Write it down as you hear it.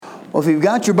Well, if you've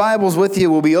got your Bibles with you,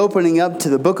 we'll be opening up to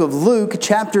the book of Luke,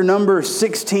 chapter number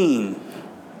 16.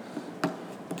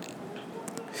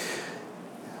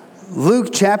 Luke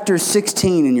chapter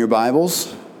 16 in your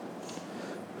Bibles.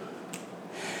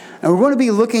 And we're going to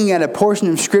be looking at a portion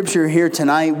of Scripture here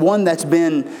tonight, one that's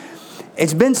been,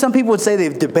 some people would say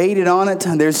they've debated on it.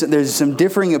 There's some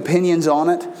differing opinions on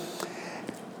it.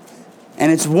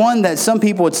 And it's one that some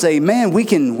people would say, man, we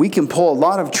can pull a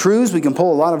lot of truths, we can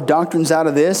pull a lot of doctrines out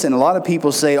of this. And a lot of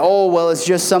people say, oh, well, it's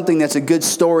just something that's a good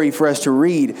story for us to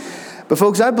read. But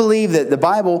folks, I believe that the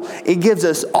Bible, it gives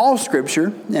us all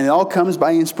Scripture, and it all comes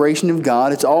by inspiration of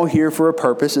God. It's all here for a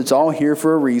purpose. It's all here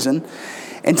for a reason.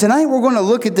 And tonight we're going to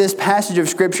look at this passage of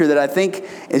Scripture that I think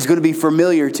is going to be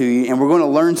familiar to you, and we're going to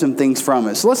learn some things from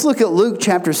it. So let's look at Luke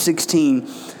chapter 16,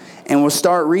 and we'll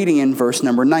start reading in verse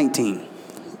number 19.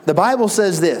 The Bible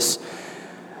says this: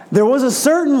 "There was a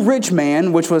certain rich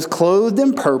man which was clothed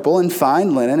in purple and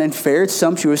fine linen and fared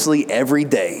sumptuously every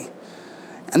day.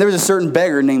 And there was a certain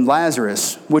beggar named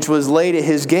Lazarus, which was laid at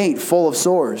his gate full of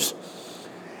sores,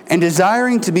 and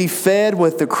desiring to be fed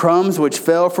with the crumbs which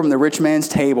fell from the rich man's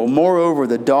table. Moreover,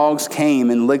 the dogs came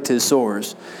and licked his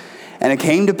sores. And it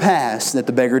came to pass that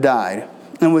the beggar died,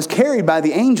 and was carried by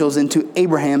the angels into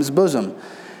Abraham's bosom.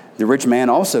 The rich man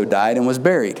also died and was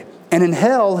buried. And in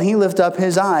hell he lift up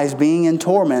his eyes, being in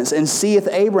torments, and seeth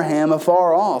Abraham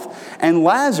afar off, and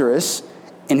Lazarus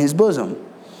in his bosom.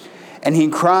 And he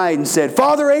cried and said,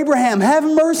 Father Abraham, have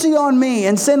mercy on me,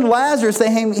 and send Lazarus that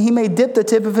he may dip the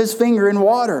tip of his finger in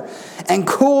water, and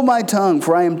cool my tongue,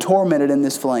 for I am tormented in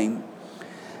this flame.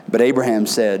 But Abraham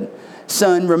said,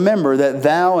 Son, remember that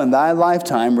thou in thy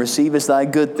lifetime receivest thy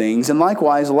good things, and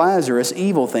likewise Lazarus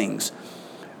evil things.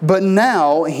 But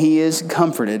now he is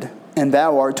comforted, and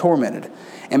thou art tormented.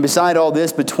 And beside all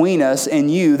this, between us and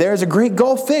you, there is a great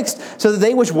gulf fixed, so that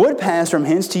they which would pass from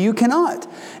hence to you cannot.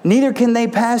 Neither can they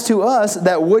pass to us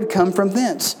that would come from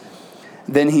thence.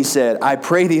 Then he said, I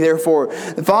pray thee therefore,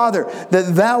 Father,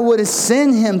 that thou wouldest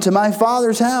send him to my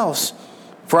father's house.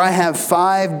 For I have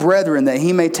 5 brethren, that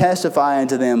he may testify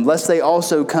unto them, lest they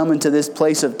also come into this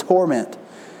place of torment.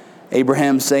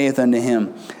 Abraham saith unto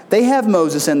him, They have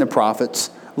Moses and the prophets,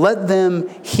 let them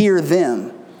hear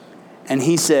them. And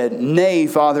he said, Nay,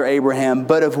 Father Abraham,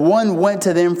 but if one went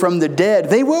to them from the dead,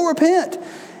 they will repent.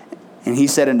 And he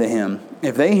said unto him,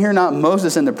 If they hear not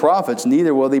Moses and the prophets,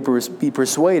 neither will they be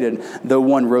persuaded, though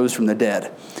one rose from the dead.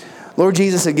 Lord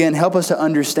Jesus, again, help us to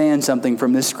understand something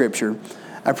from this Scripture.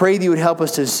 I pray that you would help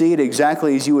us to see it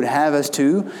exactly as you would have us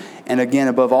to. And again,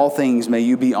 above all things, may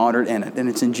you be honored in it. And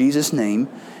it's in Jesus' name,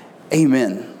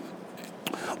 amen.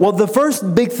 Well, the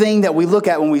first big thing that we look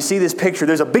at when we see this picture,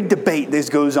 there's a big debate that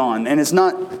goes on. And it's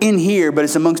not in here, but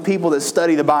it's amongst people that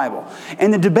study the Bible.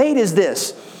 And the debate is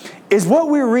this: is what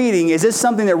we're reading, is this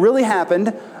something that really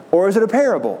happened, or is it a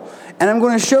parable? And I'm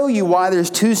going to show you why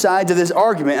there's 2 sides of this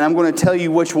argument, and I'm going to tell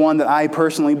you which one that I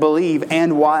personally believe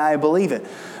and why I believe it.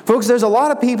 Folks, there's a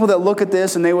lot of people that look at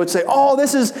this and they would say, oh,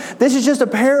 this is just a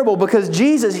parable, because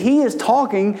Jesus, he is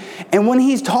talking, and when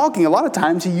he's talking, a lot of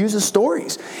times he uses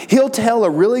stories. He'll tell a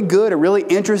really good, a really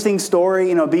interesting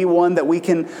story, be one that we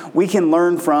can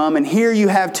learn from. And here you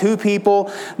have 2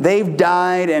 people, they've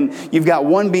died, and you've got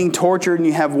one being tortured and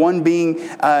you have one being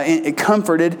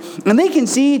comforted, and they can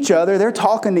see each other, they're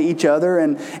talking to each other,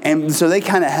 and so they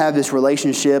kind of have this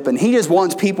relationship, and he just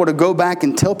wants people to go back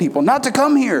and tell people not to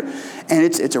come here. And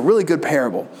it's a really good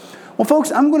parable. Well, folks,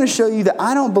 I'm going to show you that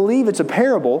I don't believe it's a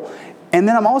parable. And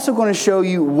then I'm also going to show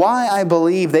you why I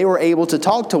believe they were able to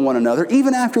talk to one another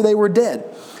even after they were dead.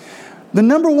 The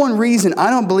number one reason I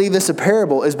don't believe it's a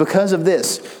parable is because of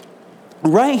this.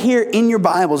 Right here in your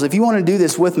Bibles, if you want to do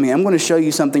this with me, I'm going to show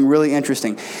you something really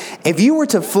interesting. If you were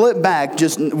to flip back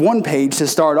just one page to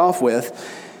start off with,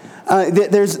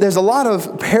 there's a lot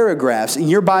of paragraphs.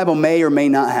 Your Bible may or may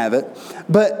not have it,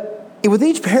 but with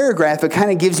each paragraph, it kind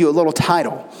of gives you a little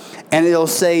title. And it'll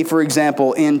say, for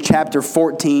example, in chapter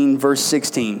 14, verse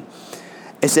 16,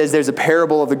 it says, there's a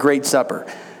parable of the great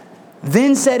supper.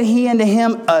 Then said he unto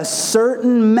him, a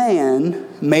certain man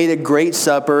made a great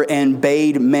supper and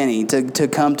bade many to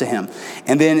come to him.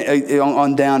 And then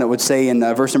on down it would say in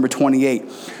verse number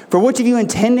 28, For which of you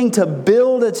intending to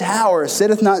build a tower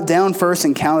sitteth not down first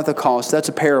and counteth the cost? That's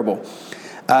a parable.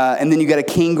 And then you got a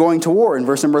king going to war in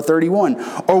verse number 31.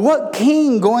 Or what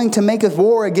king going to maketh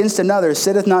war against another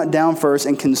sitteth not down first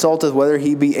and consulteth whether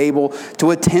he be able to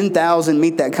with 10,000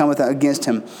 meet that cometh against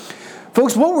him?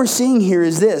 Folks, what we're seeing here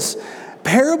is this.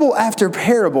 Parable after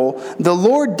parable, the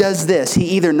Lord does this. He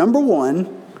either, number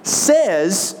 1,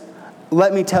 says,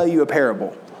 let me tell you a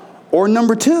parable. Or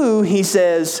number 2, he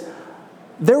says,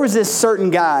 there was this certain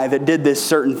guy that did this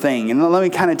certain thing. And let me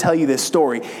kind of tell you this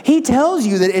story. He tells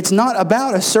you that it's not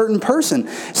about a certain person.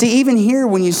 See, even here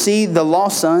when you see the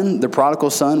lost son, the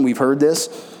prodigal son, we've heard this.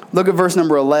 Look at verse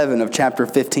number 11 of chapter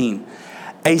 15.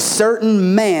 A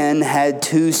certain man had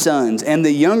 2 sons, and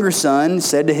the younger son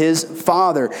said to his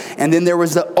father, and then there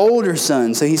was the older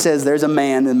son. So he says there's a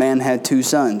man, the man had 2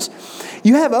 sons.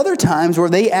 You have other times where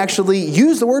they actually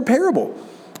use the word parable.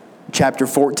 Chapter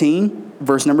 14,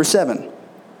 verse number 7.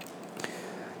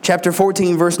 Chapter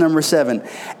 14, verse number 7.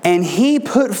 And he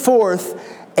put forth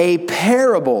a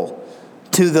parable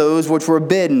to those which were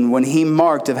bidden when he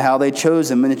marked of how they chose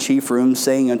them in the chief room,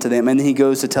 saying unto them, and then he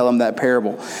goes to tell them that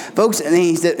parable. Folks, and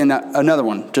he said, and another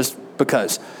one, just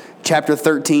because. Chapter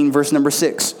 13, verse number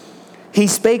 6. He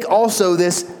spake also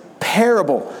this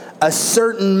parable. A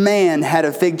certain man had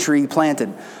a fig tree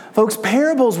planted. Folks,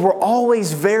 parables were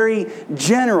always very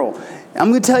general.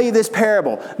 I'm going to tell you this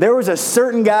parable. There was a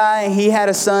certain guy, he had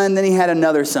a son, then he had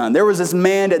another son. There was this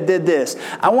man that did this.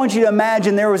 I want you to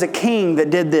imagine there was a king that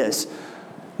did this.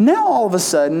 Now all of a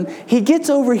sudden, he gets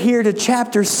over here to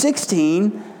chapter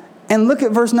 16 and look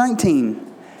at verse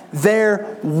 19.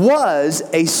 There was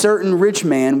a certain rich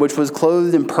man which was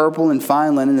clothed in purple and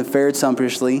fine linen and fared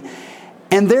sumptuously.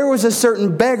 And there was a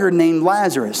certain beggar named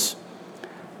Lazarus.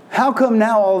 How come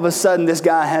now all of a sudden this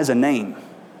guy has a name?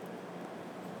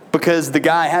 Because the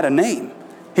guy had a name.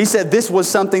 He said this was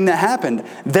something that happened.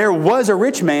 There was a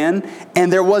rich man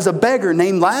and there was a beggar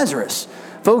named Lazarus.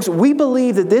 Folks, we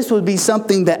believe that this would be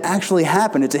something that actually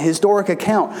happened. It's a historic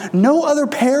account. No other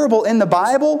parable in the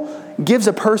Bible gives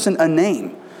a person a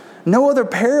name. No other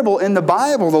parable in the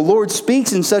Bible, the Lord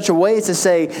speaks in such a way as to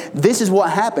say, this is what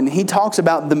happened. He talks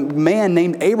about the man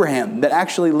named Abraham that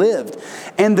actually lived.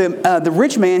 And the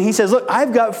rich man, he says, look,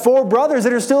 I've got 4 brothers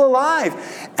that are still alive.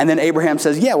 And then Abraham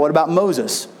says, yeah, what about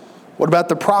Moses? What about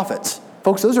the prophets?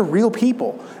 Folks, those are real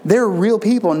people. They're real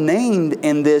people named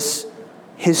in this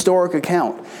historic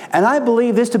account. And I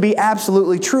believe this to be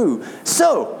absolutely true.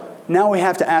 So, now we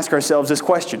have to ask ourselves this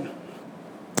question.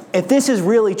 If this is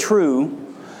really true,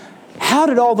 how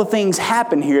did all the things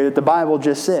happen here that the Bible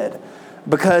just said?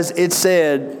 Because it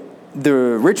said the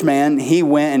rich man, he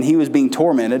went and he was being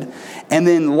tormented. And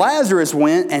then Lazarus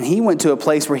went and he went to a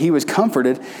place where he was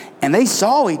comforted. And they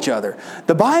saw each other.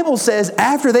 The Bible says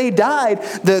after they died,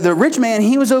 the rich man,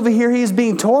 he was over here, he was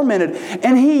being tormented.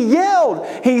 And he yelled.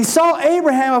 He saw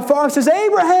Abraham afar and says,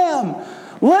 Abraham,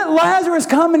 let Lazarus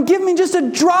come and give me just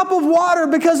a drop of water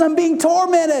because I'm being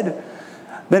tormented.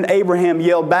 Then Abraham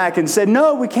yelled back and said,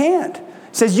 no, we can't.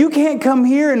 He says, you can't come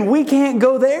here and we can't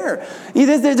go there.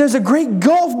 There's a great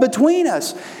gulf between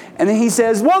us. And then he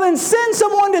says, well, then send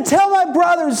someone to tell my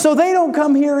brothers so they don't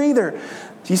come here either.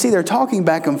 So you see, they're talking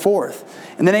back and forth.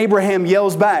 And then Abraham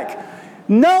yells back,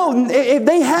 no, if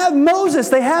they have Moses,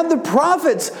 they have the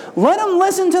prophets. Let them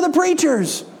listen to the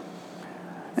preachers.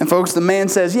 And folks, the man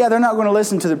says, yeah, they're not going to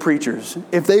listen to the preachers.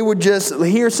 If they would just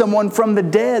hear someone from the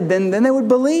dead, then they would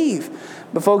believe.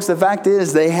 But folks, the fact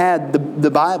is they had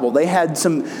the Bible. They had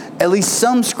at least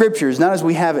some scriptures, not as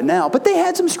we have it now, but they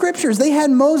had some scriptures. They had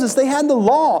Moses. They had the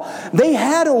law. They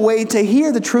had a way to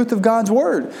hear the truth of God's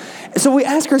word. So we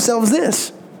ask ourselves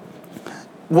this.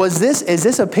 Is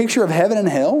this a picture of heaven and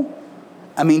hell?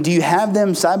 I mean, do you have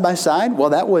them side by side?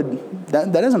 Well,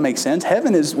 that doesn't make sense.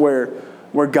 Heaven is where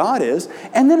God is.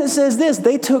 And then it says this,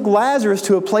 they took Lazarus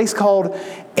to a place called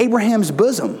Abraham's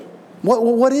bosom.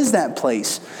 What is that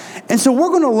place? And so we're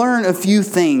going to learn a few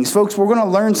things. Folks, we're going to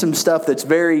learn some stuff that's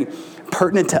very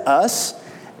pertinent to us.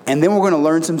 And then we're going to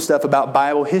learn some stuff about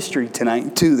Bible history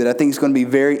tonight, too, that I think is going to be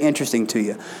very interesting to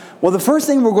you. Well, the first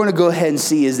thing we're going to go ahead and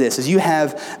see is this, is you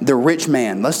have the rich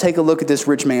man. Let's take a look at this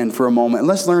rich man for a moment. And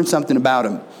let's learn something about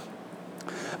him.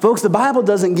 Folks, the Bible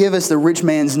doesn't give us the rich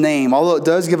man's name, although it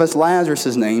does give us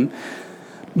Lazarus' name.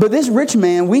 But this rich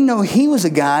man, we know he was a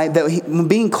guy that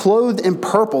being clothed in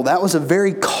purple, that was a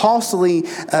very costly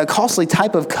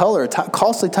type of color,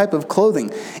 costly type of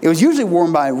clothing. It was usually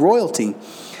worn by royalty.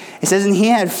 It says, and he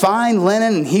had fine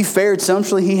linen, and he fared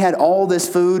sumptuously. He had all this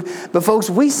food. But folks,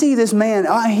 we see this man,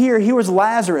 here was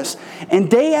Lazarus.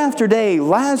 And day after day,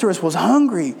 Lazarus was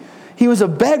hungry. He was a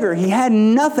beggar. He had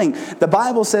nothing. The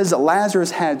Bible says that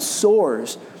Lazarus had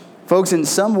sores. Folks, in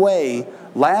some way,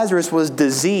 Lazarus was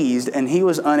diseased and he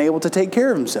was unable to take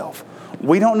care of himself.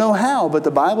 We don't know how, but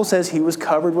the Bible says he was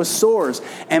covered with sores.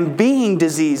 And being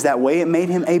diseased that way, it made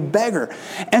him a beggar.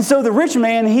 And so the rich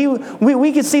man,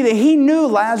 we could see that he knew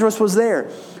Lazarus was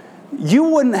there. You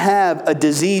wouldn't have a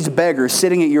diseased beggar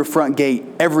sitting at your front gate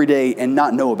every day and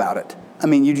not know about it. I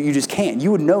mean, you just can't.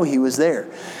 You would know he was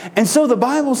there. And so the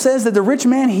Bible says that the rich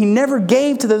man, he never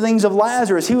gave to the things of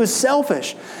Lazarus. He was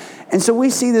selfish. And so we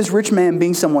see this rich man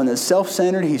being someone that's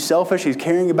self-centered, he's selfish, he's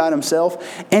caring about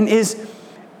himself, and is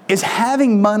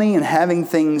having money and having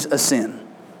things a sin?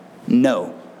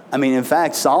 No. I mean, in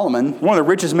fact, Solomon, one of the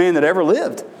richest men that ever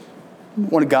lived,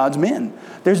 one of God's men.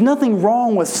 There's nothing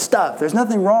wrong with stuff. There's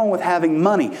nothing wrong with having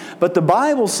money. But the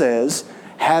Bible says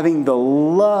having the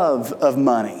love of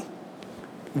money,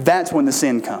 that's when the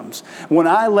sin comes. When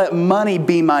I let money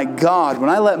be my God, when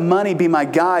I let money be my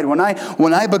guide, when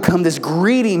I become this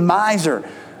greedy miser,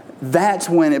 that's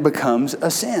when it becomes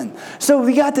a sin. So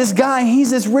we got this guy,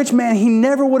 he's this rich man, he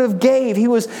never would have gave. He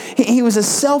was a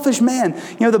selfish man.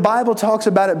 You know, the Bible talks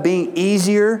about it being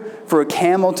easier for a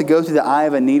camel to go through the eye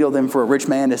of a needle than for a rich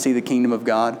man to see the kingdom of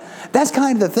God. That's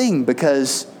kind of the thing,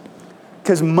 because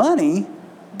money,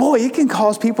 boy, it can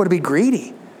cause people to be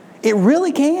greedy. It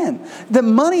really can. The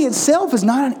money itself is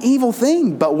not an evil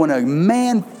thing, but when a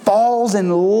man falls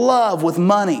in love with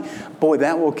money, boy,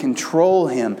 that will control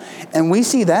him. And we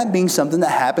see that being something that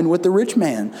happened with the rich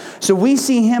man. So we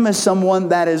see him as someone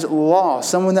that is lost,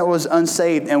 someone that was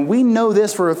unsaved, and we know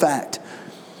this for a fact.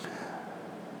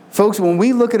 Folks, when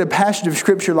we look at a passage of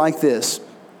Scripture like this,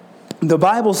 the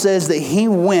Bible says that he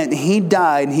went, he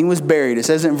died, and he was buried. It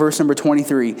says it in verse number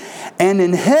 23. And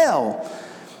in hell,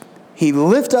 he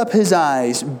lifted up his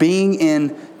eyes, being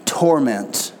in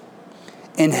torment.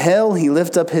 In hell, he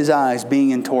lifted up his eyes,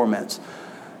 being in torments.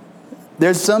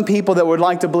 There's some people that would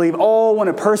like to believe, oh, when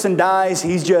a person dies,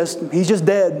 he's just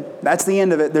dead. That's the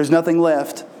end of it. There's nothing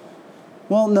left.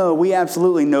 Well, no, we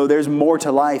absolutely know there's more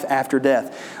to life after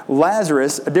death.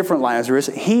 Lazarus, a different Lazarus,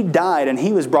 he died and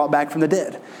he was brought back from the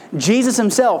dead. Jesus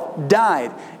himself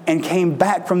died and came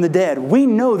back from the dead. We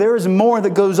know there is more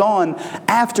that goes on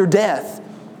after death.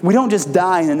 We don't just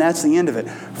die and that's the end of it.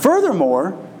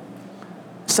 Furthermore,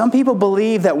 some people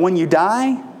believe that when you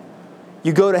die,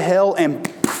 you go to hell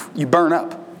and you burn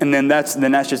up. And then that's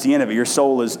just the end of it. Your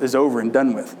soul is over and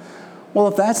done with. Well,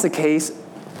 if that's the case,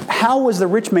 how was the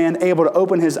rich man able to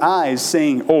open his eyes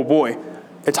saying, oh boy,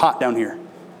 it's hot down here.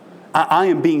 I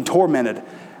am being tormented.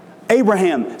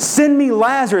 Abraham, send me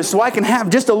Lazarus so I can have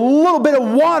just a little bit of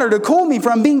water to cool me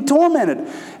from being tormented.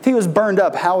 If he was burned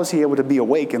up, how was he able to be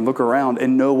awake and look around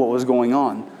and know what was going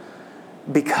on?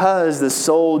 Because the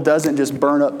soul doesn't just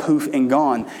burn up, poof, and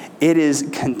gone. It is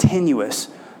continuous.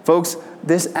 Folks,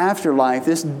 this afterlife,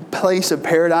 this place of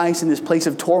paradise and this place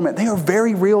of torment, they are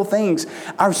very real things.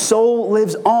 Our soul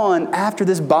lives on after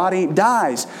this body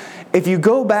dies. If you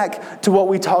go back to what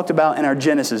we talked about in our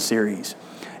Genesis series,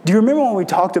 do you remember when we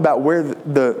talked about where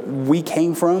we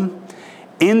came from?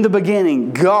 In the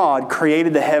beginning, God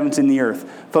created the heavens and the earth.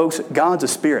 Folks, God's a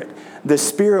spirit. The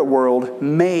spirit world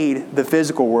made the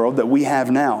physical world that we have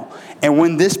now. And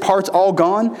when this part's all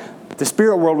gone, the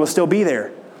spirit world will still be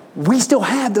there. We still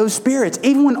have those spirits.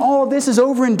 Even when all of this is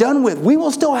over and done with, we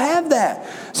will still have that.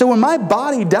 So when my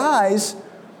body dies,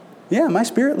 yeah, my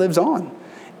spirit lives on.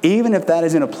 Even if that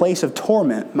is in a place of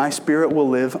torment, my spirit will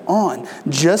live on.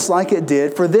 Just like it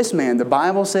did for this man. The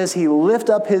Bible says he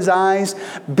lifted up his eyes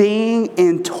being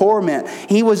in torment.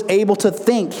 He was able to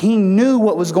think. He knew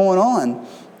what was going on.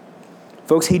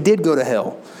 Folks, he did go to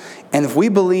hell. And if we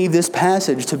believe this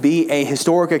passage to be a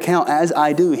historic account, as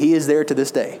I do, he is there to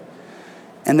this day.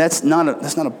 And that's not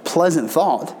a pleasant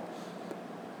thought.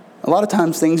 A lot of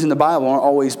times things in the Bible aren't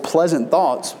always pleasant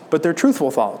thoughts, but they're truthful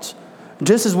thoughts.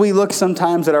 Just as we look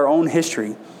sometimes at our own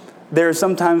history, there are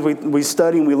sometimes we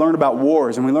study and we learn about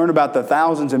wars, and we learn about the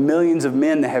thousands and millions of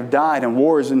men that have died in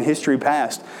wars in history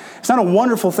past. It's not a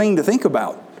wonderful thing to think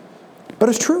about, but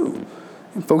it's true.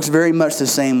 And folks, very much the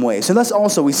same way.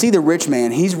 So we see the rich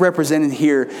man. He's represented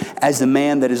here as the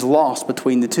man that is lost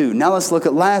between the two. Now let's look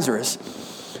at Lazarus.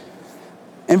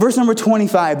 In verse number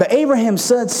 25, but Abraham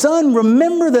said, Son,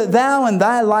 remember that thou in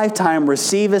thy lifetime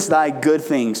receivest thy good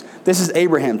things. This is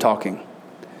Abraham talking.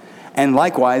 And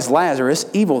likewise Lazarus,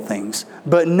 evil things.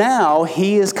 But now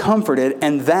he is comforted,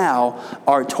 and thou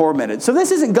art tormented. So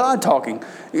this isn't God talking.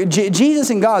 Jesus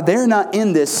and God, they're not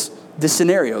in this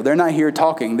scenario. They're not here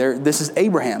talking. This is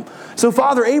Abraham. So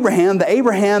Father Abraham, the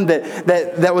Abraham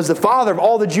that was the father of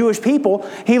all the Jewish people,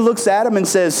 he looks at him and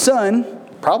says, Son,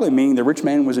 probably meaning the rich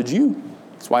man was a Jew.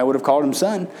 That's why I would have called him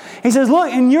son. He says,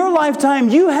 look, in your lifetime,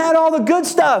 you had all the good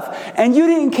stuff, and you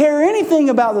didn't care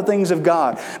anything about the things of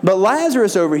God. But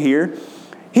Lazarus over here,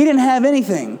 he didn't have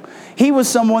anything. He was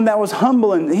someone that was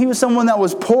humble, and he was someone that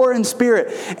was poor in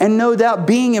spirit. And no doubt,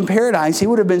 being in paradise, he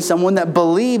would have been someone that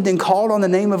believed and called on the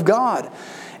name of God.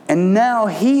 And now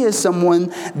he is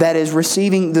someone that is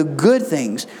receiving the good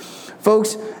things.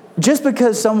 Folks, just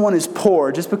because someone is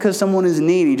poor, just because someone is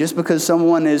needy, just because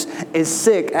someone is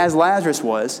sick, as Lazarus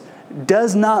was,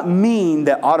 does not mean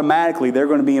that automatically they're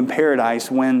going to be in paradise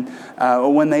when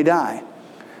they die.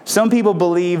 Some people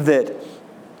believe that,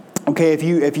 okay,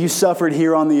 if you suffered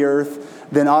here on the earth,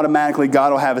 then automatically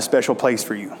God will have a special place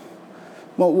for you.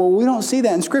 Well, we don't see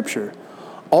that in Scripture.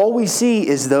 All we see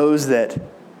is those that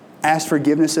asked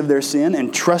forgiveness of their sin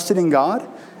and trusted in God,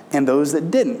 and those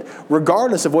that didn't,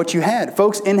 regardless of what you had.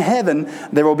 Folks, in heaven,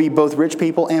 there will be both rich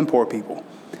people and poor people.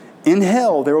 In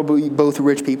hell, there will be both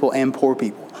rich people and poor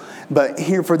people. But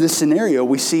here for this scenario,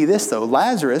 we see this though.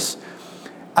 Lazarus,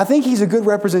 I think he's a good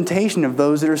representation of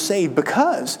those that are saved,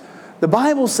 because the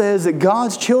Bible says that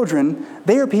God's children,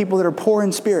 they are people that are poor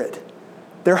in spirit.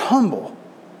 They're humble.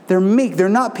 They're meek. They're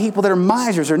not people that are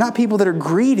misers. They're not people that are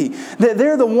greedy.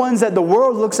 They're the ones that the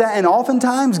world looks at, and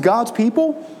oftentimes God's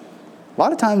people, a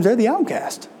lot of times they're the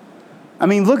outcast. I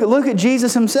mean, look at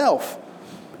Jesus himself.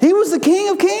 He was the King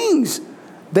of Kings.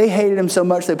 They hated him so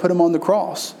much they put him on the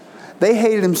cross. They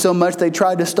hated him so much they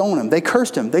tried to stone him. They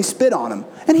cursed him. They spit on him.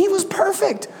 And he was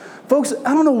perfect. Folks,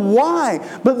 I don't know why,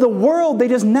 but the world, they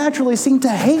just naturally seem to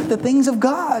hate the things of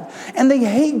God. And they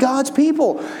hate God's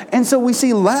people. And so we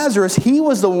see Lazarus, he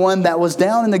was the one that was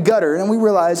down in the gutter. And we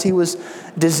realize he was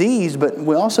diseased, but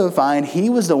we also find he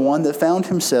was the one that found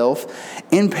himself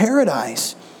in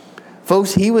paradise.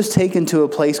 Folks, he was taken to a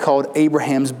place called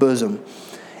Abraham's bosom.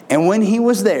 And when he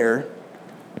was there,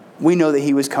 we know that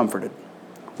he was comforted.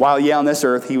 While on this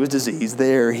earth he was diseased,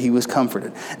 there he was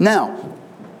comforted. Now,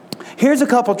 here's a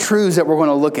couple truths that we're going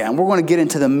to look at. And we're going to get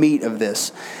into the meat of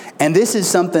this. And this is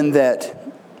something that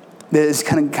is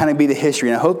kind of be the history.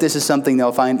 And I hope this is something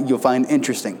you'll find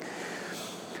interesting.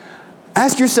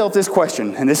 Ask yourself this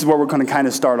question, and this is where we're going to kind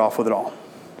of start off with it all.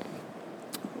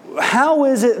 How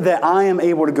is it that I am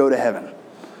able to go to heaven?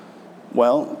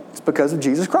 Well, it's because of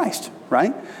Jesus Christ,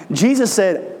 right? Jesus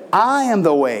said, I am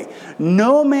the way.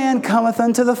 No man cometh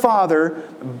unto the Father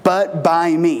but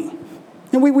by me.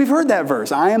 And we've heard that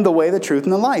verse. I am the way, the truth,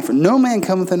 and the life. No man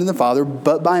cometh unto the Father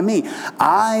but by me.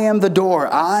 I am the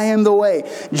door. I am the way.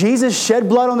 Jesus shed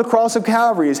blood on the cross of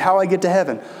Calvary is how I get to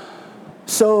heaven.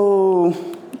 So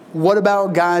what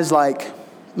about guys like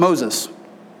Moses?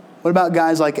 What about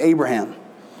guys like Abraham?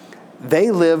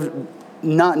 They lived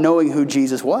not knowing who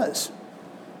Jesus was.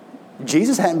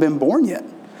 Jesus hadn't been born yet.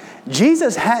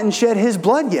 Jesus hadn't shed his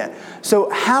blood yet. So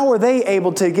how are they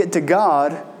able to get to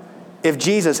God if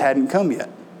Jesus hadn't come yet?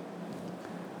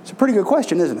 It's a pretty good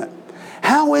question, isn't it?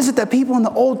 How is it that people in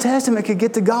the Old Testament could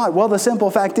get to God? Well, the simple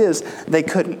fact is they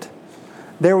couldn't.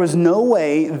 There was no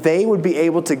way they would be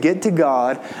able to get to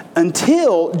God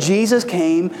until Jesus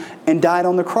came and died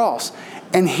on the cross.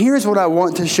 And here's what I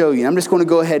want to show you. I'm just going to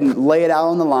go ahead and lay it out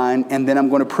on the line, and then I'm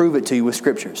going to prove it to you with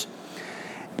scriptures.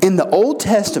 In the Old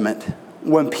Testament,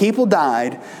 when people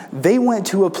died, they went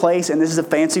to a place, and this is a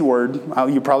fancy word.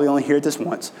 You probably only hear it this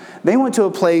once. They went to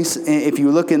a place, if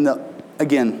you look in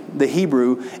the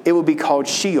Hebrew, it would be called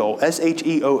Sheol,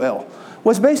 S-H-E-O-L,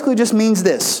 which basically just means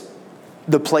this,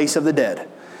 the place of the dead.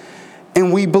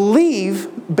 And we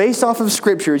believe, based off of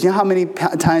scriptures, you know how many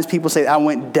times people say, I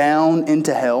went down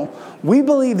into hell? We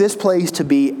believe this place to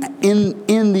be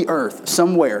in the earth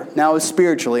somewhere. Now,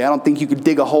 spiritually, I don't think you could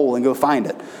dig a hole and go find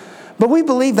it. But we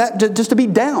believe that just to be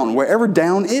down, wherever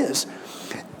down is.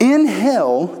 In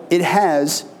hell, it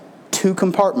has two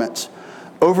compartments.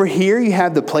 Over here, you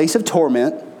have the place of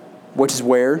torment, which is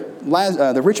where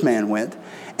the rich man went.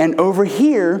 And over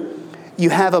here, you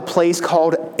have a place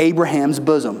called Abraham's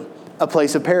bosom, a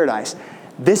place of paradise.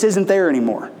 This isn't there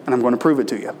anymore, and I'm going to prove it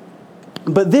to you.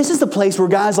 But this is the place where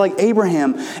guys like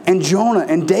Abraham and Jonah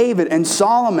and David and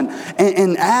Solomon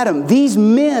and Adam, these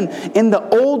men in the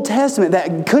Old Testament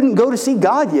that couldn't go to see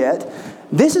God yet,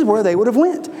 this is where they would have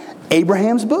went.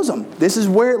 Abraham's bosom. This is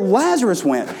where Lazarus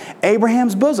went.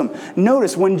 Abraham's bosom.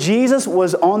 Notice when Jesus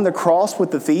was on the cross with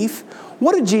the thief,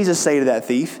 what did Jesus say to that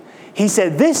thief? He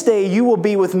said, this day you will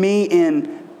be with me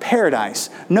in paradise.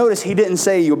 Notice he didn't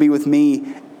say you'll be with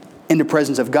me in the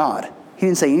presence of God. He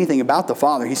didn't say anything about the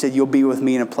Father. He said, you'll be with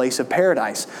me in a place of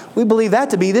paradise. We believe that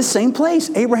to be this same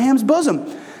place, Abraham's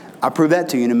bosom. I'll prove that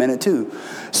to you in a minute too.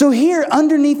 So here,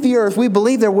 underneath the earth, we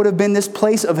believe there would have been this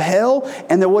place of hell,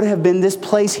 and there would have been this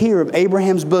place here of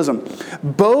Abraham's bosom.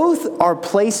 Both are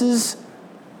places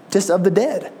just of the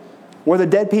dead, where the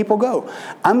dead people go.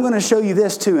 I'm going to show you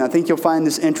this too, and I think you'll find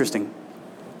this interesting.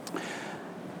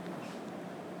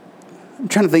 I'm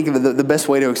trying to think of the best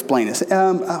way to explain this.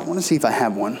 I want to see if I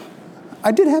have one.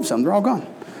 I did have some. They're all gone.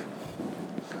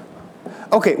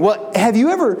 Okay, well, have you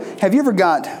ever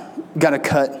got a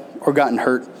cut or gotten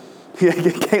hurt?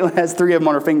 Caitlin has 3 of them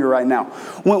on her finger right now.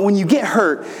 When you get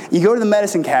hurt, you go to the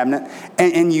medicine cabinet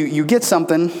and you get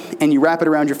something and you wrap it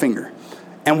around your finger.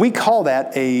 And we call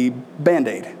that a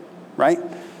Band-Aid, right?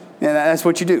 And that's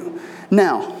what you do.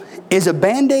 Now, is a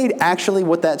Band-Aid actually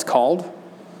what that's called?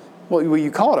 Well,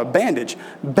 you call it a bandage.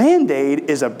 Band-Aid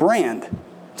is a brand.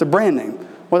 It's a brand name.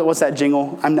 What's that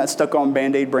jingle? I'm not stuck on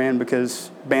Band-Aid brand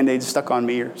because Band-Aid's stuck on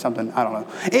me or something. I don't know.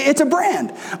 It's a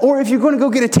brand. Or if you're going to go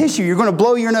get a tissue, you're going to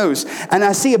blow your nose. And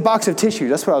I see a box of tissue.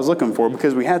 That's what I was looking for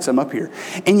because we had some up here.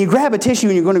 And you grab a tissue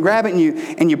and you're going to grab it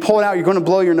and you pull it out. You're going to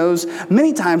blow your nose.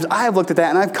 Many times I have looked at that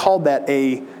and I've called that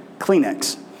a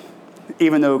Kleenex,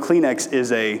 even though Kleenex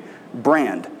is a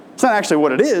brand. It's not actually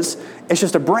what it is. It's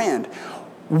just a brand.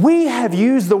 We have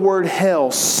used the word hell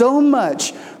so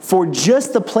much for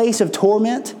just the place of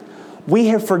torment, we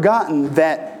have forgotten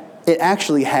that it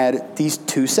actually had these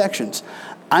two sections.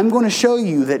 I'm going to show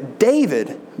you that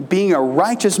David, being a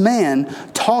righteous man,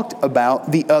 talked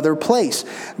about the other place.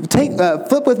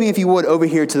 Flip with me, if you would, over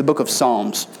here to the book of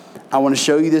Psalms. I want to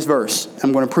show you this verse.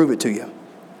 I'm going to prove it to you.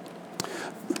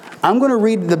 I'm going to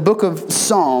read the book of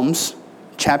Psalms,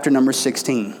 chapter number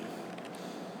 16.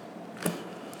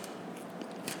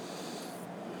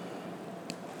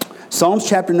 Psalms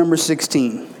chapter number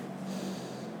 16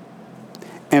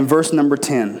 and verse number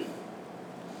 10.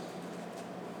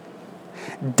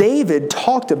 David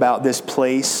talked about this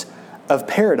place of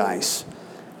paradise,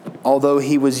 although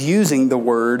he was using the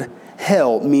word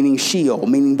hell, meaning Sheol,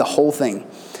 meaning the whole thing.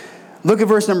 Look at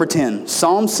verse number 10.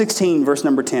 Psalm 16, verse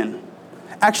number 10.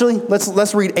 Actually,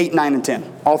 let's read 8, 9, and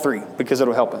 10. All three, because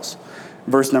it'll help us.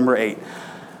 Verse number 8.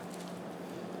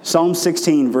 Psalm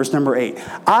 16, verse number 8.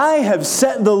 I have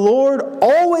set the Lord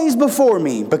always before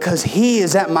me, because he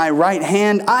is at my right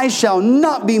hand. I shall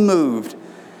not be moved.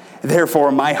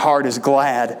 Therefore my heart is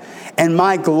glad, and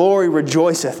my glory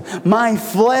rejoiceth. My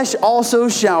flesh also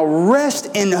shall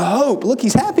rest in hope. Look,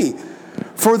 he's happy.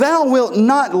 For thou wilt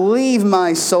not leave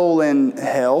my soul in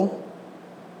hell.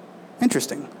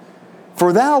 Interesting.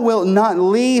 For thou wilt not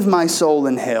leave my soul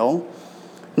in hell,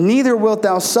 neither wilt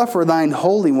thou suffer thine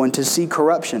Holy One to see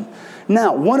corruption.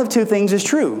 Now, one of two things is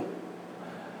true.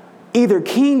 Either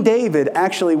King David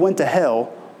actually went to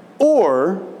hell,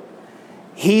 or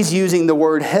he's using the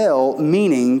word hell,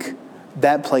 meaning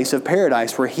that place of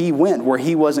paradise where he went, where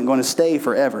he wasn't going to stay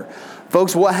forever.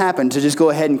 Folks, what happened, to just go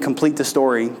ahead and complete the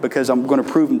story, because I'm going to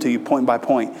prove them to you point by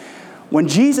point. When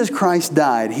Jesus Christ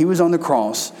died, he was on the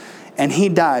cross, and he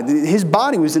died. His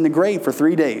body was in the grave for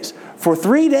 3 days. For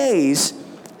 3 days,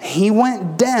 he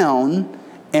went down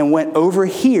and went over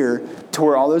here to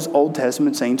where all those Old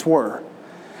Testament saints were.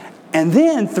 And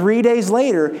then 3 days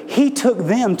later, he took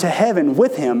them to heaven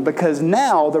with him, because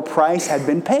now the price had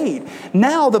been paid.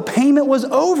 Now the payment was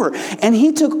over. And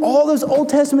he took all those Old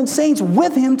Testament saints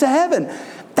with him to heaven.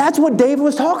 That's what David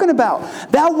was talking about.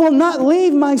 Thou wilt not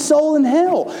leave my soul in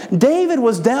hell. David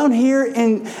was down here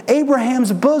in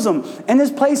Abraham's bosom, in this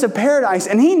place of paradise.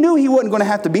 And he knew he wasn't going to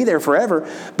have to be there forever,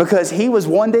 because he was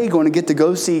one day going to get to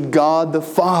go see God the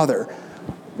Father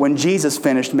when Jesus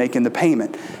finished making the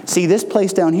payment. See, this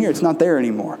place down here, it's not there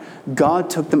anymore. God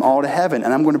took them all to heaven.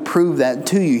 And I'm going to prove that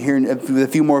to you here in a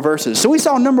few more verses. So we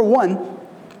saw number one,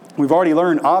 we've already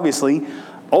learned, obviously,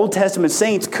 Old Testament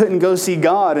saints couldn't go see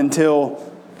God until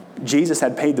Jesus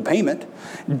had paid the payment.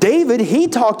 David, he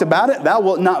talked about it. Thou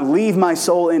wilt not leave my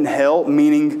soul in hell,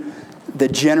 meaning the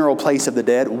general place of the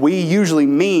dead. We usually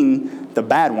mean the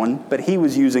bad one, but he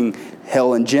was using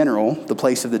hell in general, the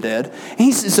place of the dead.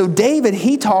 So David,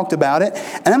 he talked about it.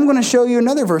 And I'm going to show you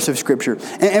another verse of Scripture.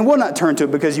 And we'll not turn to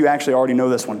it because you actually already know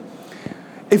this one.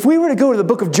 If we were to go to the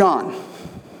book of John,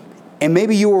 and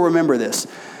maybe you will remember this,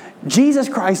 Jesus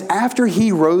Christ, after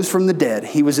he rose from the dead,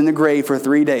 he was in the grave for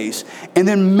 3 days. And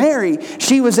then Mary,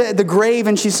 she was at the grave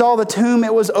and she saw the tomb,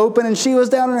 it was open, and she was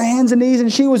down on her hands and knees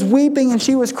and she was weeping and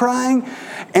she was crying.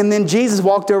 And then Jesus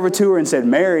walked over to her and said,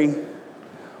 Mary,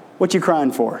 what you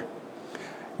crying for?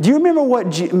 Do you remember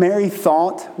what Mary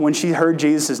thought when she heard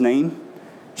Jesus' name?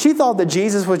 She thought that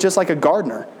Jesus was just like a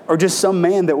gardener or just some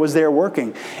man that was there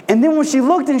working. And then when she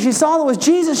looked and she saw that it was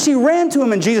Jesus, she ran to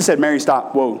him and Jesus said, Mary,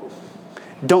 stop, whoa.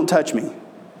 Don't touch me.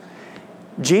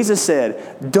 Jesus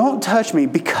said, don't touch me,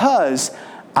 because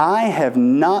I have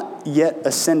not yet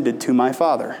ascended to my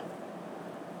Father.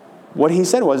 What he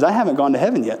said was, I haven't gone to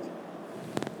heaven yet.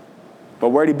 But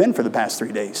where had he been for the past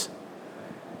 3 days?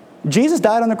 Jesus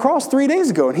died on the cross 3 days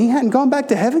ago and he hadn't gone back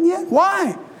to heaven yet?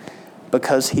 Why?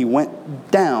 Because he went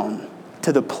down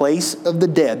to the place of the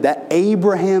dead, that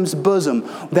Abraham's bosom,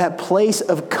 that place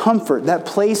of comfort, that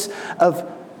place of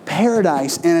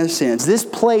paradise in a sense. This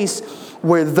place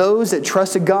where those that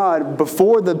trusted God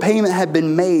before the payment had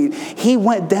been made, he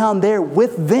went down there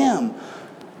with them.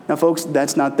 Now, folks,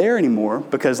 that's not there anymore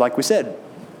because, like we said,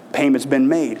 Payment's been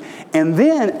made. And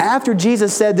then after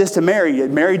Jesus said this to Mary,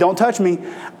 Mary, don't touch me.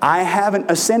 I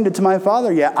haven't ascended to my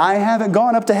Father yet. I haven't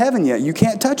gone up to heaven yet. You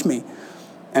can't touch me.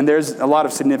 And there's a lot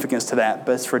of significance to that,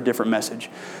 but it's for a different message.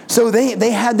 So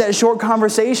they had that short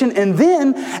conversation, and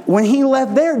then when he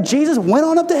left there, Jesus went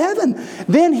on up to heaven.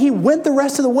 Then he went the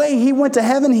rest of the way. He went to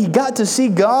heaven. He got to see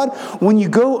God. When you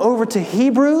go over to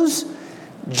Hebrews,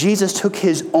 Jesus took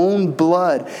his own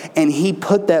blood, and he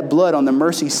put that blood on the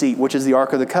mercy seat, which is the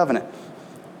Ark of the Covenant.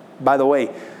 By the way,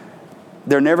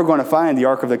 they're never going to find the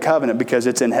Ark of the Covenant because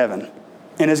it's in heaven.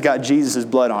 And it's got Jesus'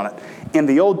 blood on it. In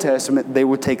the Old Testament, they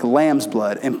would take lamb's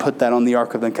blood and put that on the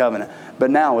Ark of the Covenant.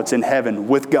 But now it's in heaven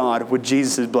with God, with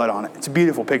Jesus' blood on it. It's a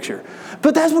beautiful picture.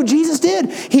 But that's what Jesus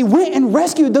did. He went and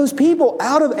rescued those people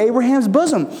out of Abraham's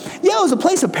bosom. Yeah, it was a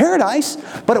place of paradise,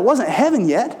 but it wasn't heaven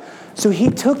yet. So he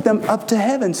took them up to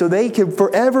heaven so they could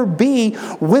forever be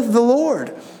with the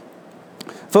Lord.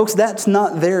 Folks, that's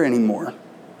not there anymore.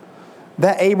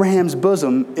 That Abraham's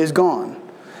bosom is gone.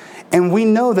 And we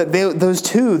know that those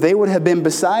two, they would have been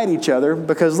beside each other,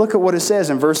 because look at what it says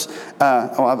in verse,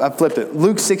 I flipped it.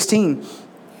 Luke 16.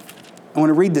 I want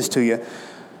to read this to you.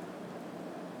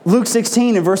 Luke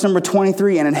 16 in verse number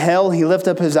 23. And in hell he lift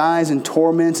up his eyes in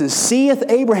torments, and seeth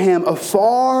Abraham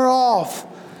afar off,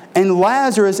 and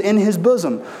Lazarus in his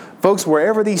bosom. Folks,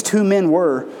 wherever these two men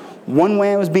were, one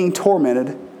man was being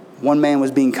tormented, one man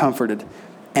was being comforted.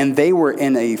 And they were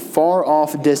in a far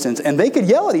off distance. And they could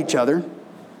yell at each other,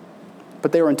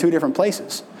 but they were in two different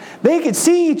places. They could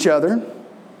see each other,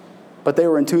 but they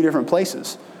were in two different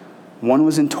places. One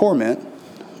was in torment,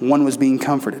 one was being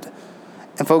comforted.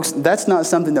 And folks, that's not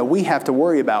something that we have to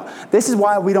worry about. This is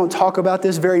why we don't talk about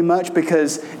this very much,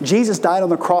 because Jesus died on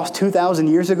the cross 2,000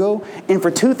 years ago, and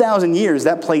for 2,000 years,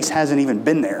 that place hasn't even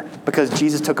been there, because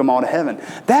Jesus took them all to heaven.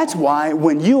 That's why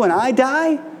when you and I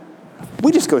die,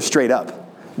 we just go straight up.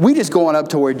 We just go on up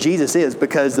to where Jesus is,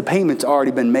 because the payment's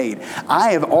already been made.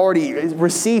 I have already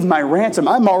received my ransom.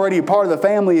 I'm already a part of the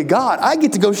family of God. I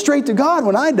get to go straight to God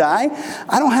when I die.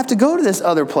 I don't have to go to this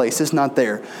other place. It's not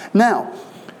there. Now,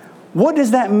 what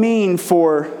does that mean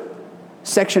for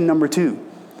section number 2?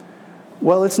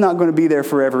 Well, it's not going to be there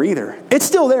forever either. It's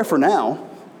still there for now.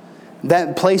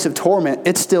 That place of torment,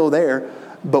 it's still there.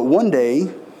 But one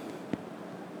day,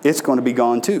 it's going to be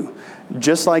gone too.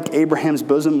 Just like Abraham's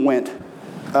bosom went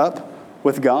up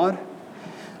with God,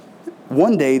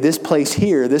 one day this place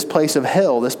here, this place of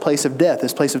hell, this place of death,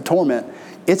 this place of torment,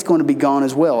 it's going to be gone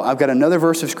as well. I've got another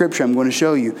verse of Scripture I'm going to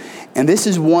show you. And this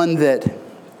is one that,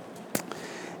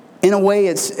 in a way,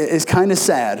 it's kind of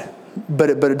sad, but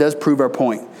it does prove our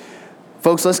point.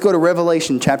 Folks, let's go to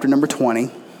Revelation chapter number 20.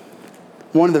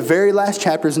 One of the very last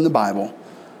chapters in the Bible.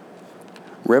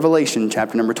 Revelation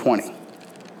chapter number 20.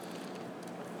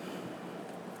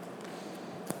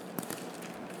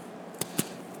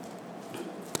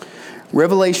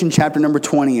 Revelation chapter number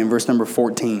 20 and verse number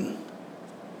 14.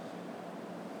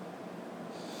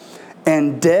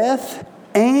 And death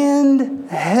and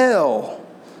hell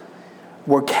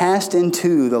were cast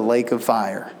into the lake of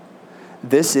fire.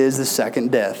 This is the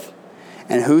second death.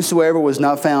 And whosoever was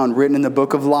not found written in the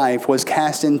book of life was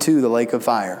cast into the lake of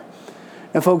fire.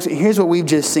 Now, folks, here's what we've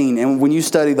just seen. And when you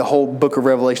study the whole book of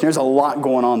Revelation, there's a lot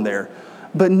going on there.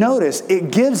 But notice,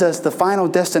 it gives us the final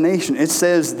destination. It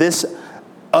says this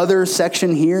other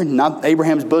section here, not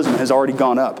Abraham's bosom, has already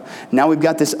gone up. Now we've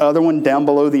got this other one down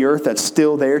below the earth that's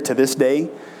still there to this day.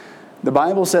 The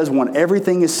Bible says when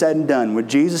everything is said and done, when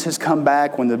Jesus has come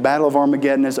back, when the battle of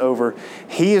Armageddon is over,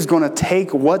 he is going to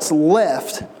take what's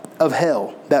left of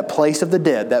hell, that place of the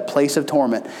dead, that place of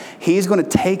torment. He's going to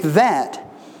take that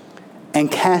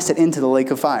and cast it into the lake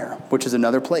of fire, which is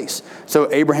another place. So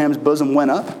Abraham's bosom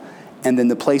went up. And then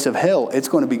the place of hell, it's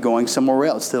going to be going somewhere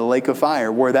else, to the lake of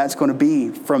fire, where that's going to be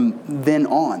from then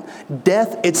on.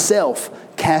 Death itself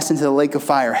cast into the lake of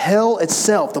fire. Hell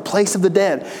itself, the place of the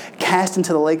dead, cast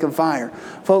into the lake of fire.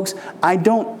 Folks, I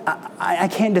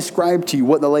can't describe to you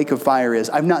what the lake of fire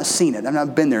is. I've not seen it. I've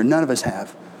not been there. None of us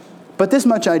have. But this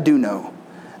much I do know.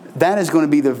 That is going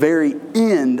to be the very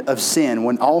end of sin,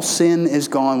 when all sin is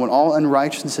gone, when all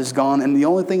unrighteousness is gone, and the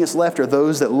only thing that's left are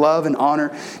those that love and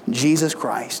honor Jesus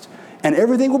Christ. And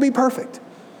everything will be perfect.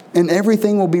 And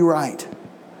everything will be right.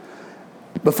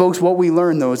 But folks, what we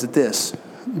learn though is that this,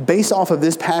 based off of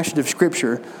this passage of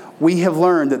Scripture, we have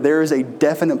learned that there is a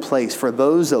definite place for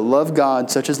those that love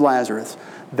God, such as Lazarus.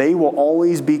 They will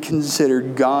always be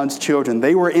considered God's children.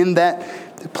 They were in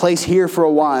that place here for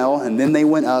a while, and then they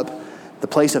went up. The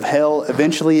place of hell,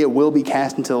 eventually it will be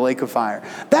cast into the lake of fire.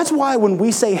 That's why when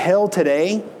we say hell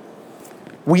today,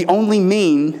 we only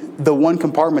mean the one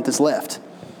compartment that's left.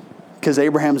 because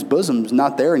Abraham's bosom's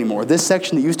not there anymore. This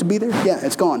section that used to be there, yeah,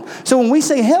 it's gone. So when we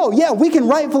say hell, yeah, we can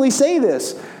rightfully say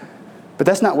this. But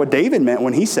that's not what David meant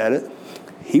when he said it.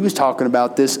 He was talking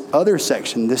about this other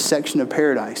section, this section of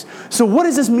paradise. So what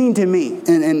does this mean to me?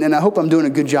 And I hope I'm doing a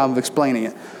good job of explaining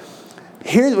it.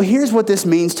 Here's what this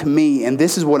means to me, and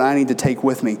this is what I need to take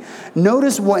with me.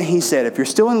 Notice what he said. If you're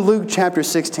still in Luke chapter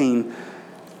 16,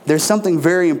 there's something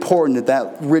very important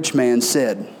that rich man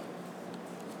said.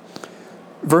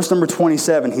 Verse number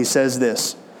 27, he says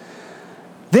this.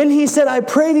 Then he said, I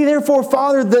pray thee therefore,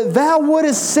 Father, that thou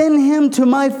wouldest send him to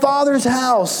my father's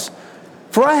house.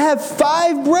 For I have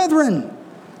 5 brethren,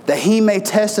 that he may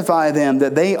testify them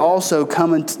that they also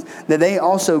come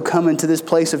into this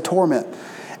place of torment.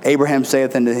 Abraham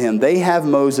saith unto him, they have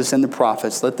Moses and the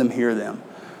prophets, let them hear them.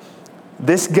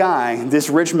 This guy, this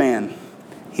rich man,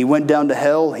 he went down to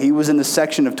hell. He was in the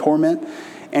section of torment.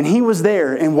 And he was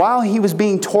there. And while he was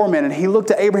being tormented, he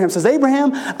looked at Abraham and says,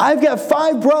 Abraham, I've got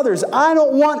 5 brothers. I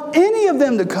don't want any of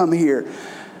them to come here.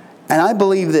 And I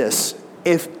believe this.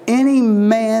 If any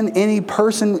man, any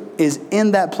person is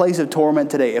in that place of torment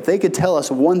today, if they could tell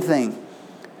us one thing,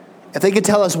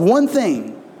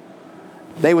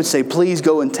 they would say, please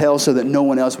go and tell so that no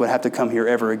one else would have to come here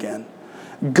ever again.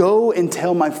 Go and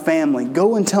tell my family.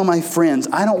 Go and tell my friends.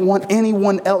 I don't want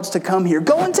anyone else to come here.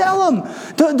 Go and tell them.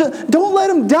 Don't let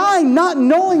them die not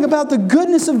knowing about the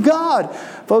goodness of God.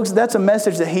 Folks, that's a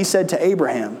message that he said to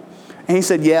Abraham. And he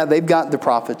said, yeah, they've got the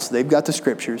prophets. They've got the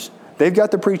scriptures. They've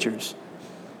got the preachers.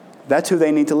 That's who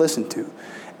they need to listen to.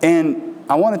 And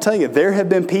I want to tell you, there have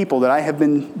been people that I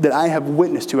have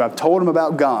witnessed to. I've told them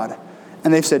about God.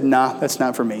 And they've said, nah, that's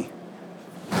not for me.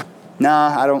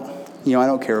 Nah, I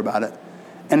don't care about it.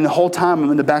 And the whole time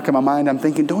I'm in the back of my mind, I'm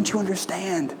thinking, don't you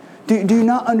understand? Do you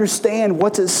not understand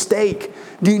what's at stake?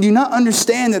 Do you not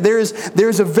understand that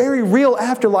there's a very real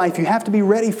afterlife you have to be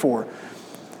ready for?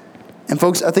 And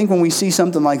folks, I think when we see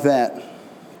something like that,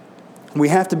 we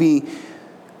have to be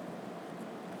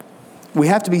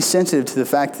sensitive to the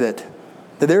fact that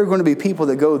there are going to be people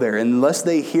that go there, and unless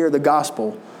they hear the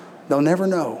gospel, they'll never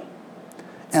know.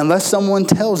 Unless someone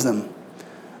tells them,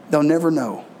 they'll never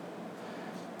know.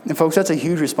 And folks, that's a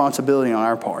huge responsibility on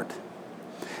our part.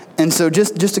 And so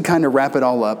just to kind of wrap it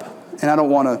all up, and I don't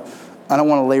want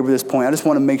to labor this point. I just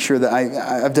want to make sure that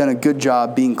I've done a good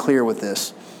job being clear with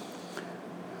this.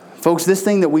 Folks, this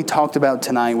thing that we talked about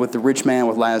tonight with the rich man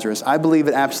with Lazarus, I believe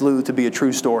it absolutely to be a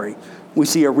true story. We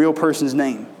see a real person's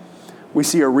name. We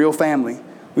see a real family.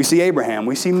 We see Abraham.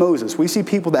 We see Moses. We see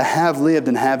people that have lived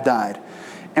and have died.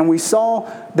 And we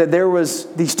saw that there was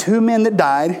these 2 men that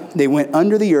died. They went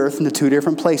under the earth into 2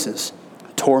 different places.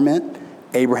 Torment,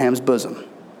 Abraham's bosom.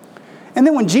 And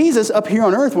then when Jesus, up here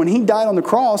on earth, when he died on the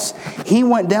cross, he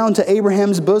went down to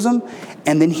Abraham's bosom,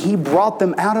 and then he brought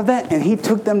them out of that, and he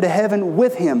took them to heaven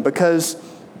with him because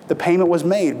the payment was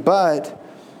made. But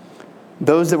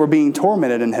those that were being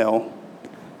tormented in hell,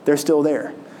 they're still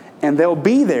there. And they'll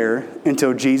be there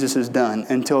until Jesus is done,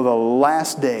 until the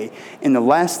last day. And the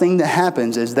last thing that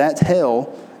happens is that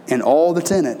hell and all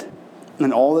that's in it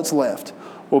and all that's left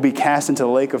will be cast into the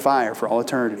lake of fire for all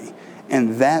eternity.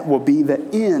 And that will be the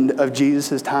end of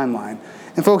Jesus' timeline.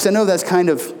 And folks, I know that's kind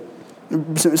of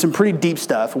some pretty deep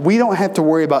stuff. We don't have to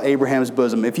worry about Abraham's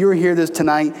bosom. If you were here this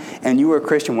tonight and you were a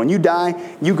Christian, when you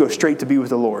die, you go straight to be with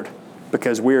the Lord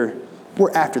because we're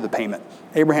after the payment.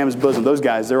 Abraham's bosom, those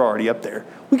guys, they're already up there.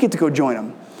 We get to go join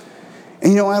them.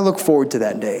 And I look forward to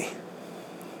that day.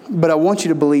 But I want you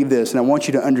to believe this, and I want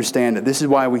you to understand it. This is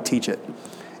why we teach it,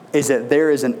 is that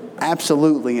there is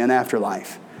absolutely an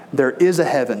afterlife. There is a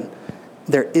heaven.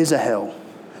 There is a hell.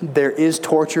 There is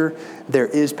torture. There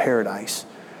is paradise.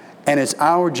 And it's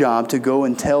our job to go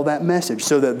and tell that message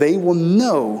so that they will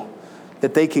know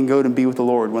that they can go to be with the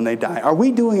Lord when they die. Are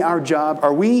we doing our job?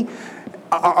 Are we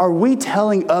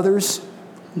telling others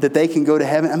that they can go to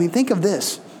heaven? I mean, think of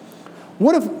this.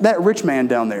 What if that rich man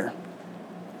down there,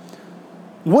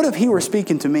 what if he were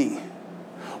speaking to me?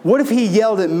 What if he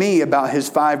yelled at me about his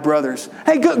 5 brothers?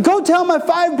 Hey, go tell my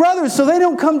 5 brothers so they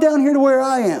don't come down here to where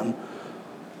I am.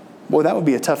 Boy, that would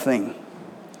be a tough thing.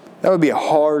 That would be a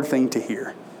hard thing to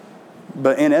hear.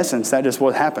 But in essence, that just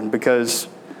what happened because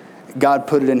God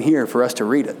put it in here for us to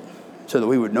read it so that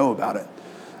we would know about it.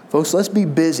 Folks, let's be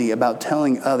busy about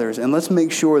telling others, and let's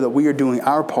make sure that we are doing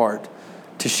our part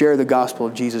to share the gospel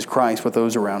of Jesus Christ with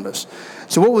those around us.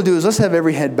 So what we'll do is let's have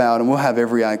every head bowed and we'll have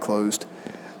every eye closed.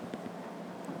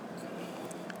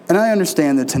 And I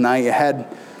understand that tonight it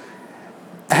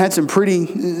had some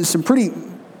pretty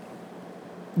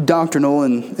doctrinal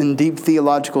and deep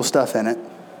theological stuff in it.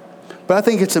 But I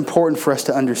think it's important for us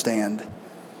to understand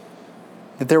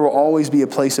that there will always be a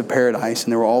place of paradise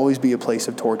and there will always be a place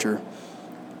of torture.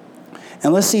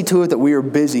 And let's see to it that we are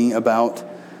busy about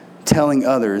telling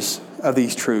others of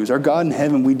these truths. Our God in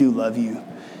heaven, we do love you.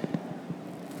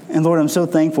 And Lord, I'm so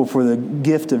thankful for the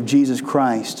gift of Jesus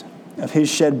Christ, of his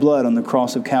shed blood on the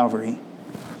cross of Calvary.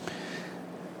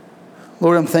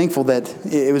 Lord, I'm thankful that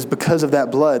it was because of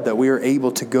that blood that we are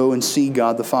able to go and see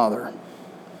God the Father.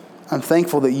 I'm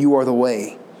thankful that you are the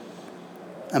way.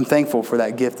 I'm thankful for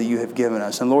that gift that you have given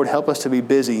us. And Lord, help us to be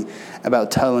busy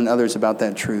about telling others about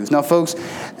that truth. Now, folks,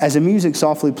 as the music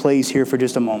softly plays here for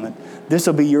just a moment, this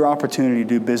will be your opportunity to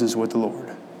do business with the Lord.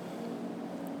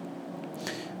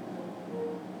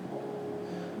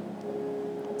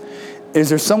 Is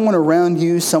there someone around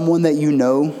you, someone that you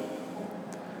know?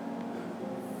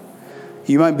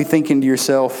 You might be thinking to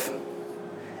yourself,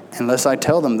 unless I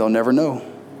tell them, they'll never know.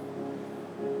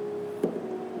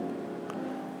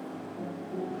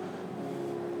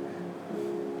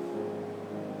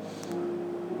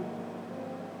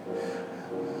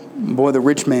 Boy, the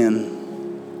rich man,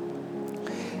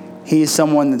 he is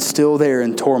someone that's still there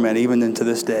in torment even into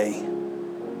this day.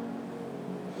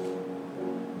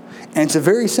 And it's a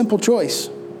very simple choice.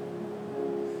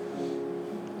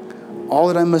 All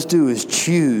that I must do is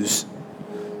choose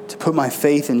to put my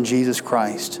faith in Jesus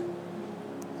Christ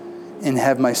and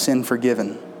have my sin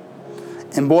forgiven.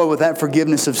 And boy, with that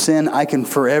forgiveness of sin, I can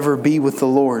forever be with the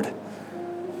Lord.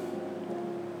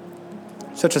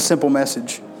 Such a simple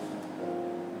message.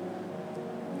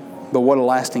 But what a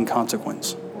lasting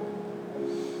consequence.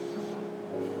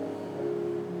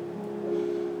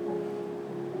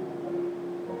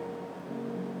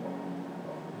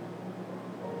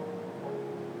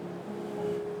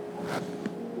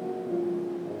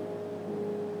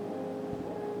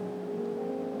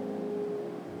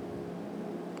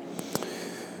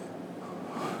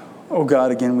 Oh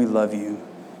God, again, we love you.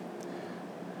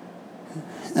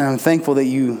 And I'm thankful that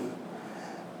you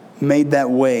made that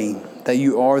way, that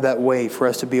you are that way for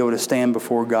us to be able to stand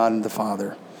before God and the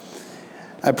Father.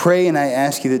 I pray and I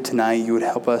ask you that tonight you would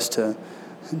help us to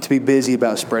be busy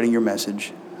about spreading your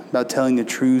message, about telling the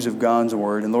truths of God's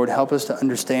word. And Lord, help us to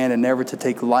understand and never to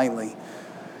take lightly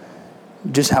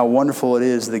just how wonderful it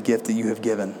is, the gift that you have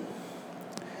given.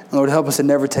 And Lord, help us to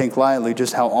never take lightly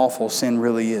just how awful sin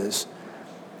really is.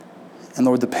 And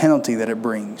Lord, the penalty that it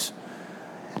brings.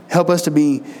 Help us to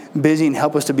be busy and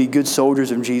help us to be good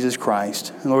soldiers of Jesus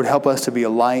Christ. And Lord, help us to be a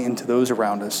light into those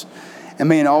around us. And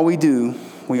may in all we do,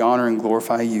 we honor and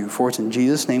glorify you. For it's in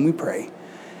Jesus' name we pray.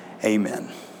 Amen.